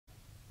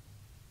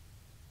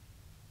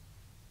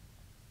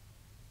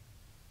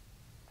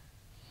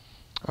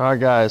All right,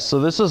 guys, so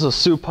this is a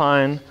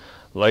supine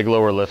leg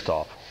lower lift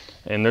off.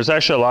 And there's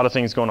actually a lot of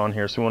things going on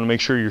here, so we want to make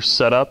sure your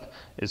setup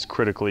is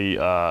critically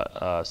set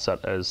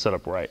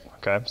up right,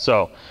 okay?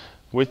 So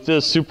with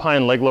this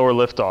supine leg lower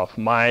lift off,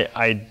 my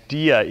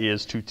idea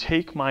is to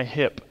take my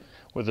hip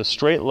with a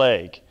straight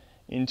leg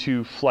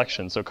into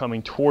flexion, so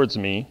coming towards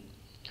me,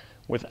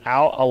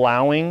 without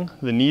allowing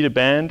the knee to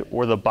bend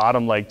or the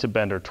bottom leg to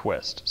bend or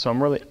twist. So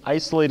I'm really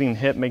isolating the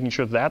hip, making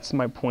sure that's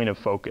my point of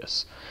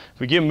focus.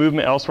 If we get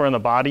movement elsewhere in the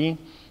body,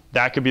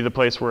 that could be the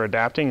place we're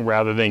adapting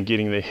rather than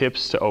getting the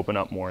hips to open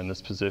up more in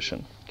this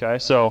position. Okay,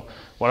 so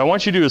what I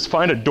want you to do is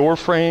find a door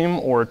frame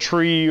or a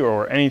tree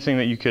or anything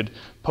that you could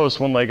post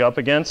one leg up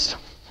against.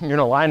 You're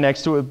gonna lie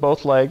next to it with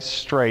both legs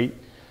straight.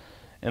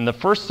 And the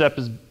first step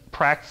is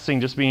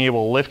practicing just being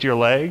able to lift your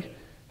leg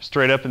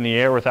straight up in the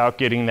air without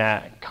getting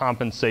that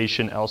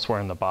compensation elsewhere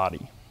in the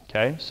body.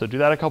 Okay, so do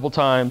that a couple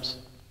times.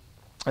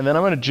 And then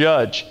I'm gonna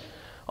judge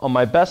on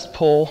my best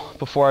pull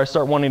before I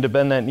start wanting to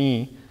bend that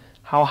knee,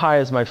 how high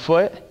is my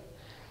foot?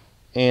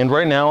 And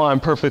right now I'm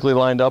perfectly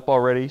lined up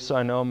already, so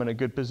I know I'm in a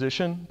good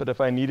position. But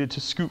if I needed to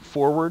scoot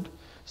forward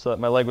so that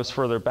my leg was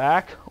further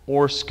back,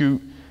 or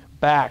scoot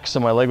back so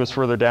my leg was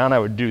further down, I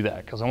would do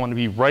that because I want to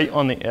be right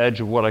on the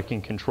edge of what I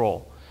can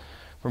control.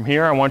 From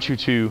here, I want you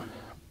to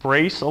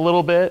brace a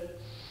little bit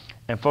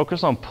and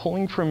focus on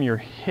pulling from your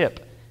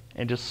hip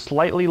and just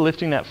slightly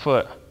lifting that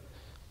foot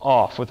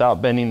off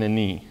without bending the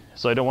knee.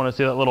 So I don't want to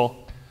see that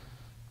little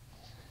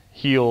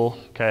heel,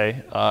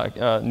 okay,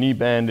 knee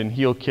bend and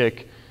heel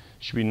kick.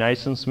 Should be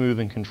nice and smooth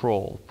and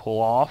controlled.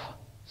 Pull off,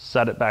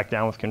 set it back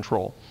down with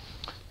control.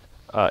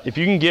 If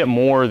you can get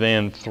more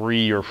than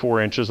 3 or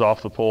 4 inches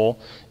off the pole,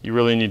 you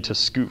really need to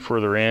scoot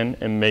further in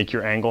and make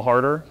your angle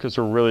harder because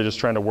we're really just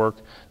trying to work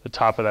the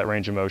top of that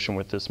range of motion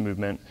with this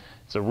movement.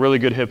 It's a really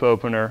good hip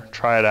opener.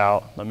 Try it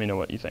out. Let me know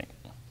what you think.